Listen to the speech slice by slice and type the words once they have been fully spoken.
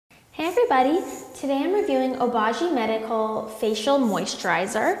everybody, today I'm reviewing Obagi Medical Facial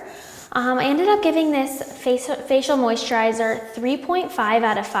Moisturizer. I ended up giving this facial moisturizer 3.5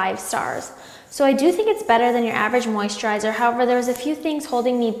 out of 5 stars. So I do think it's better than your average moisturizer. However, there was a few things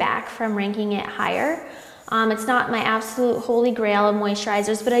holding me back from ranking it higher. It's not my absolute holy grail of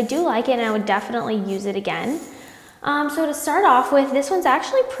moisturizers, but I do like it and I would definitely use it again. So to start off with, this one's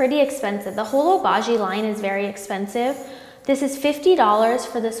actually pretty expensive. The whole Obagi line is very expensive. This is $50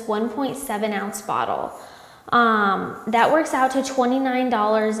 for this 1.7 ounce bottle. That works out to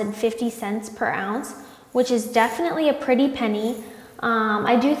 $29.50 per ounce, which is definitely a pretty penny.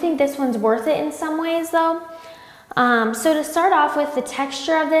 I do think this one's worth it in some ways though. So to start off with, the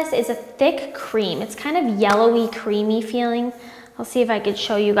texture of this is a thick cream. It's kind of yellowy, creamy feeling. I'll see if I could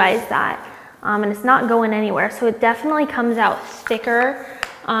show you guys that. And it's not going anywhere. So it definitely comes out thicker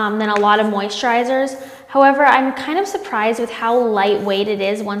than a lot of moisturizers. However, I'm kind of surprised with how lightweight it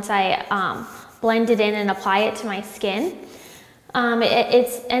is once I blend it in and apply it to my skin.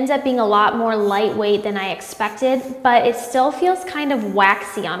 It ends up being a lot more lightweight than I expected, but it still feels kind of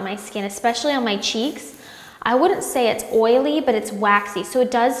waxy on my skin, especially on my cheeks. I wouldn't say it's oily, but it's waxy. So it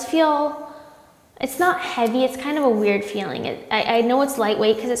does feel, it's not heavy, it's kind of a weird feeling. I know it's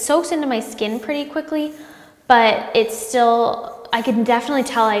lightweight because it soaks into my skin pretty quickly, but it's still, I can definitely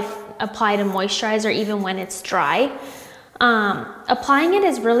tell I've applied a moisturizer even when it's dry. Applying it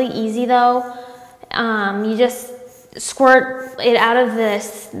is really easy though. You just squirt it out of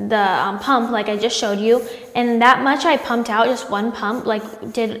the pump like I just showed you, and that much I pumped out, just one pump,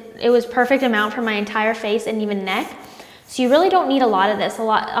 it was perfect amount for my entire face and even neck. So you really don't need a lot of this.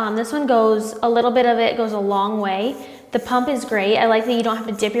 This one goes, a little bit of it goes a long way. The pump is great. I like that you don't have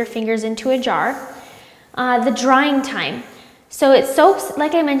to dip your fingers into a jar. The drying time. So it soaks,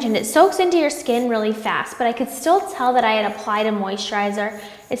 like I mentioned, it soaks into your skin really fast, but I could still tell that I had applied a moisturizer.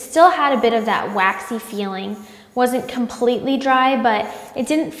 It still had a bit of that waxy feeling. Wasn't completely dry, but it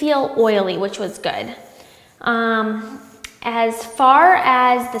didn't feel oily, which was good. As far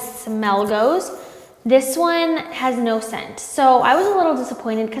as the smell goes, this one has no scent. So I was a little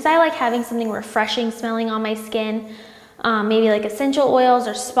disappointed because I like having something refreshing smelling on my skin, maybe like essential oils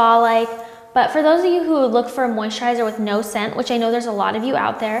or spa-like. But for those of you who look for a moisturizer with no scent, which I know there's a lot of you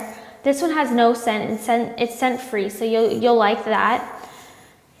out there, this one has no scent and it's scent-free, so you'll like that.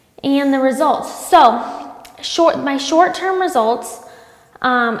 And the results. So my short-term results,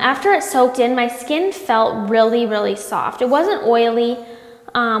 after it soaked in, my skin felt really, really soft. It wasn't oily,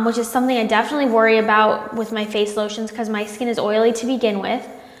 which is something I definitely worry about with my face lotions because my skin is oily to begin with.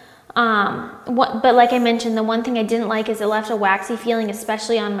 But like I mentioned, the one thing I didn't like is it left a waxy feeling,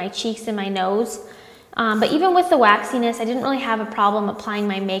 especially on my cheeks and my nose. But even with the waxiness, I didn't really have a problem applying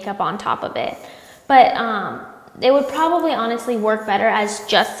my makeup on top of it. But it would probably honestly work better as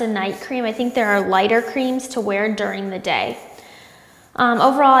just a night cream. I think there are lighter creams to wear during the day.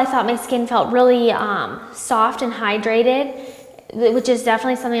 Overall, I thought my skin felt really soft and hydrated, which is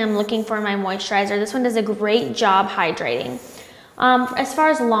definitely something I'm looking for in my moisturizer. This one does a great job hydrating. As far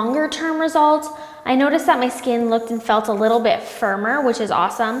as longer term results, I noticed that my skin looked and felt a little bit firmer, which is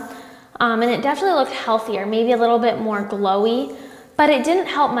awesome. And it definitely looked healthier, maybe a little bit more glowy, but it didn't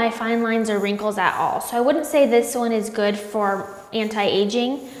help my fine lines or wrinkles at all. So I wouldn't say this one is good for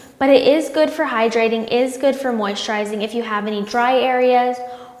anti-aging, but it is good for hydrating, is good for moisturizing if you have any dry areas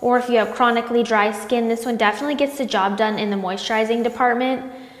or if you have chronically dry skin. This one definitely gets the job done in the moisturizing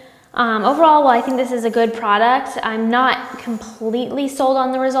department. Overall, while I think this is a good product, I'm not completely sold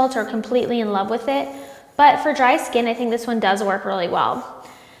on the results or completely in love with it, but for dry skin, I think this one does work really well.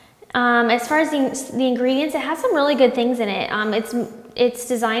 As far as the ingredients, it has some really good things in it. It's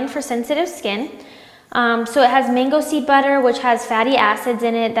designed for sensitive skin. So it has mango seed butter, which has fatty acids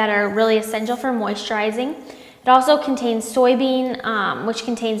in it that are really essential for moisturizing. It also contains soybean, which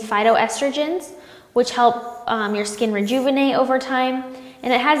contains phytoestrogens, which help your skin rejuvenate over time.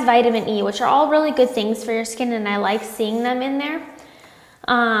 And it has vitamin E, which are all really good things for your skin, and I like seeing them in there.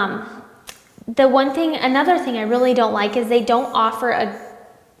 Another thing I really don't like is they don't offer a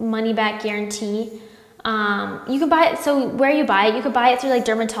money-back guarantee. You can buy it, so where you buy it, you could buy it through like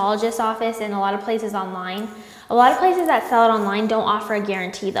dermatologist's office and a lot of places online. A lot of places that sell it online don't offer a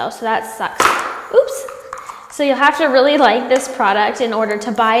guarantee though, so that sucks. Oops. So you'll have to really like this product in order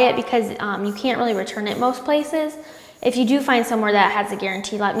to buy it because you can't really return it most places. If you do find somewhere that has a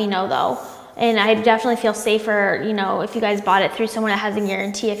guarantee, let me know though. And I definitely feel safer, you know, if you guys bought it through somewhere that has a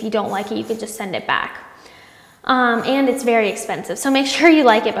guarantee. If you don't like it, you could just send it back. And it's very expensive, so make sure you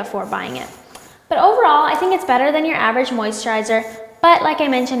like it before buying it. But overall, I think it's better than your average moisturizer, but like I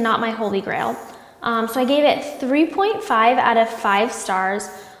mentioned, not my holy grail. So I gave it 3.5 out of 5 stars.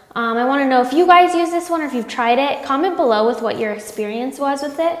 I want to know if you guys use this one or if you've tried it. Comment below with what your experience was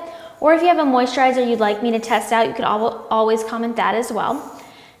with it. Or if you have a moisturizer you'd like me to test out, you could always comment that as well.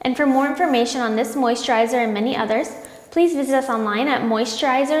 And for more information on this moisturizer and many others, please visit us online at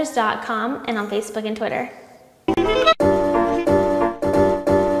Moisturizers.com and on Facebook and Twitter.